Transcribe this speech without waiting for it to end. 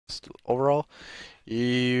overall,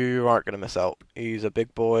 you aren't going to miss out. He's a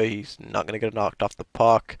big boy. He's not going to get knocked off the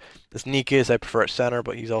puck. This dekes, I prefer at center,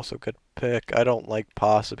 but he's also a good pick. I don't like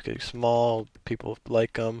Pasta because he's small. People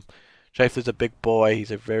like him. Shlarchey's a big boy.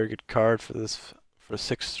 He's a very good card for this for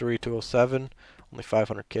 6'3", 207. Only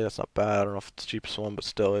 500k. That's not bad. I don't know if it's the cheapest one, but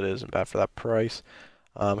still it isn't bad for that price.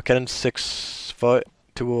 McKinnon's 6',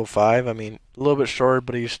 205. I mean, a little bit short,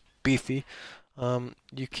 but he's beefy.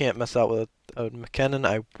 You can't mess out with a McKinnon.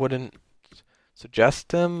 I wouldn't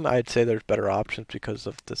suggest him. I'd say there's better options because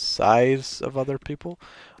of the size of other people.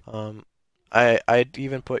 I'd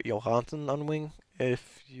even put Johansson on wing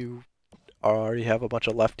if you already have a bunch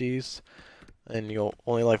of lefties and you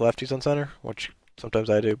only like lefties on center, which sometimes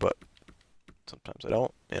I do, but sometimes I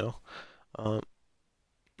don't. Um,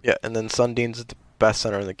 yeah, and then Sundin's the best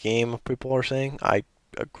center in the game. People are saying. I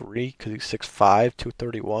agree because he's 6'5",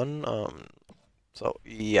 231. So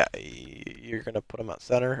yeah, you're gonna put him at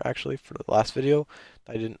center actually for the last video.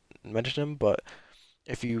 I didn't mention him, but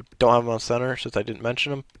if you don't have him on center, since I didn't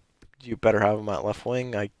mention him, you better have him at left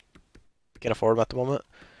wing. I can't afford him at the moment,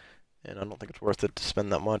 and I don't think it's worth it to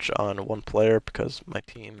spend that much on one player because my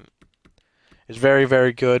team is very,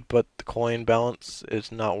 very good, but the coin balance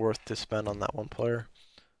is not worth to spend on that one player.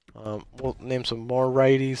 We'll name some more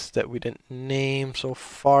righties that we didn't name so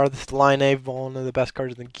far. This is Line A, one of the best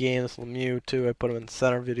cards in the game. This is Lemieux too. I put him in the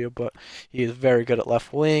center video, but he is very good at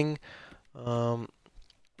left wing.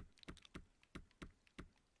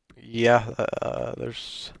 Yeah,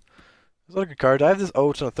 there's a lot of good cards. I have this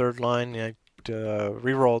Oates on the third line. Yeah,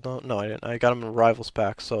 rerolled. No, I didn't. I got him in a Rivals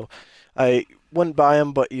pack, so I wouldn't buy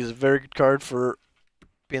him, but he's a very good card for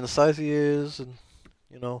being the size he is, and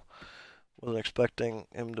you know. Wasn't expecting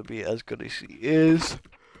him to be as good as he is.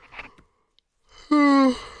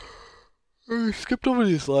 I skipped over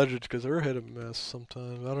these legends because they're hit and miss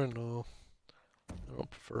sometimes. I don't know. I don't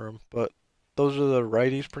prefer them, but those are the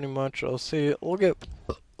righties pretty much. I'll see. We'll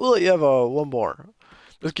let you have one more.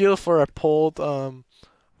 This Gilfer I pulled.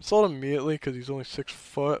 Sold immediately because he's only 6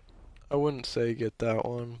 foot. I wouldn't say get that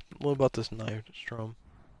one. What about this knife strum?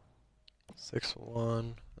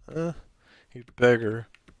 6'1". He's bigger.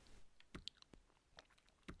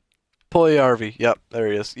 Pull ARV. Yep,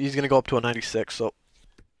 there he is. He's going to go up to a 96, so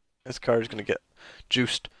this card is going to get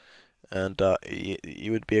juiced. And he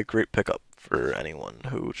would be a great pickup for anyone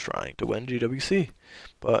who's trying to win GWC.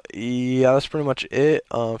 But yeah, that's pretty much it.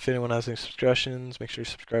 If anyone has any suggestions, make sure you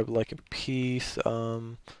subscribe, like, and peace. Yeah,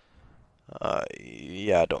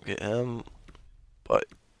 don't get him. But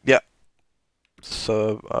yeah,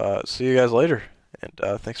 so see you guys later. And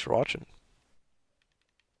thanks for watching.